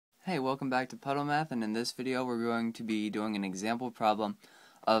Hey, welcome back to Puddle Math, and in this video we're going to be doing an example problem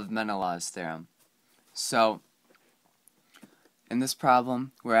of Menelaus' theorem. So, in this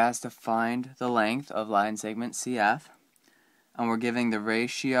problem we're asked to find the length of line segment CF, and we're giving the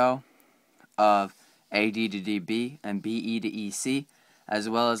ratio of AD to DB and BE to EC, as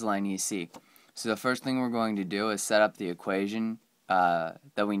well as line EC. So the first thing we're going to do is set up the equation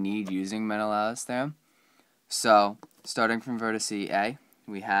that we need using Menelaus' theorem. So, starting from vertex A,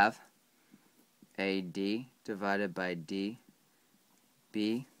 we have AD divided by DB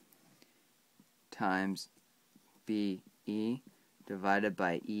times BE divided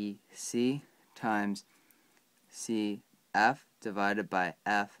by EC times CF divided by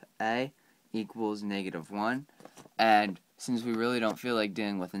FA equals -1. And since we really don't feel like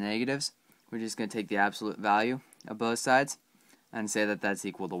dealing with the negatives, we're just going to take the absolute value of both sides and say that that's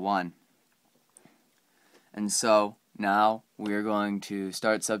equal to 1. And so now we are going to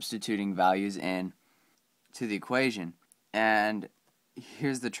start substituting values in to the equation. And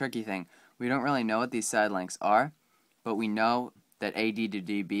here's the tricky thing. We don't really know what these side lengths are, but we know that AD to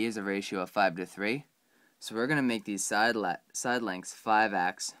DB is a ratio of 5 to 3. So we're going to make these side lengths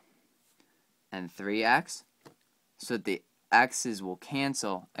 5x and 3x, so that the x's will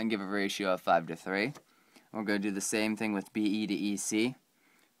cancel and give a ratio of 5 to 3. We're going to do the same thing with BE to EC.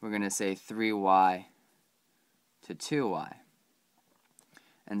 We're going to say 3y to 2y.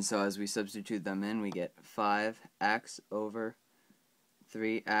 And so as we substitute them in, we get 5x over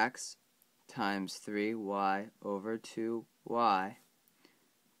 3x times 3y over 2y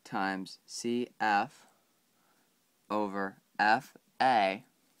times CF over FA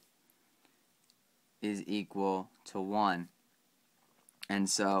is equal to 1. And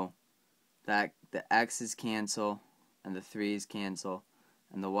so that the x's cancel and the 3's cancel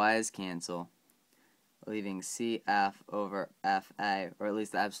and the y's cancel, leaving CF over FA, or at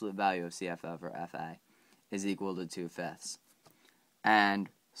least the absolute value of CF over FA, is equal to 2/5. And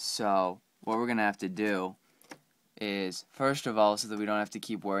so what we're going to have to do is, first of all, so that we don't have to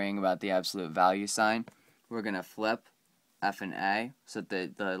keep worrying about the absolute value sign, we're going to flip F and A so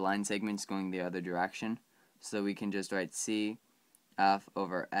that the line segment's going the other direction, so we can just write CF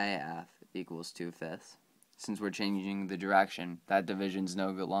over AF equals 2/5. Since we're changing the direction, that division's no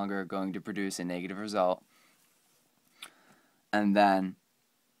longer going to produce a negative result. And then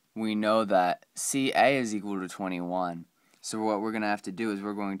we know that CA is equal to 21. So what we're going to have to do is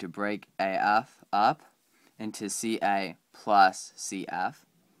we're going to break AF up into CA plus CF.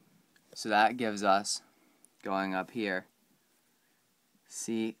 So that gives us, going up here,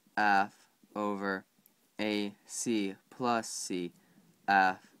 CF over AC plus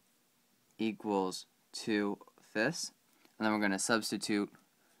CF equals 2/5, and then we're going to substitute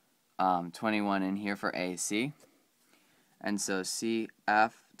 21 in here for AC, and so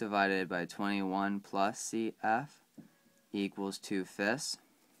CF divided by 21 plus CF equals 2/5,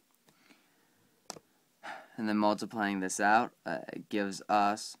 and then multiplying this out gives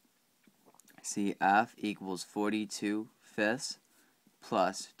us CF equals 42/5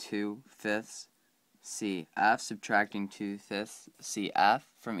 plus 2/5 CF, subtracting 2/5 CF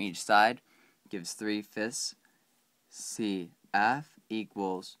from each side gives 3/5 CF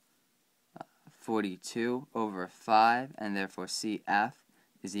equals 42 over 5, and therefore CF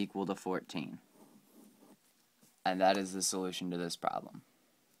is equal to 14. And that is the solution to this problem.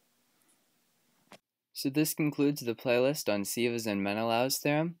 So this concludes the playlist on Sieve's and Menelaus'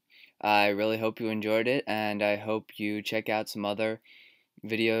 theorem. I really hope you enjoyed it, and I hope you check out some other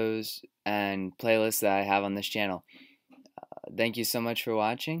videos and playlists that I have on this channel. Thank you so much for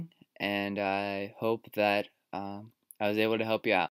watching, and I hope that I was able to help you out.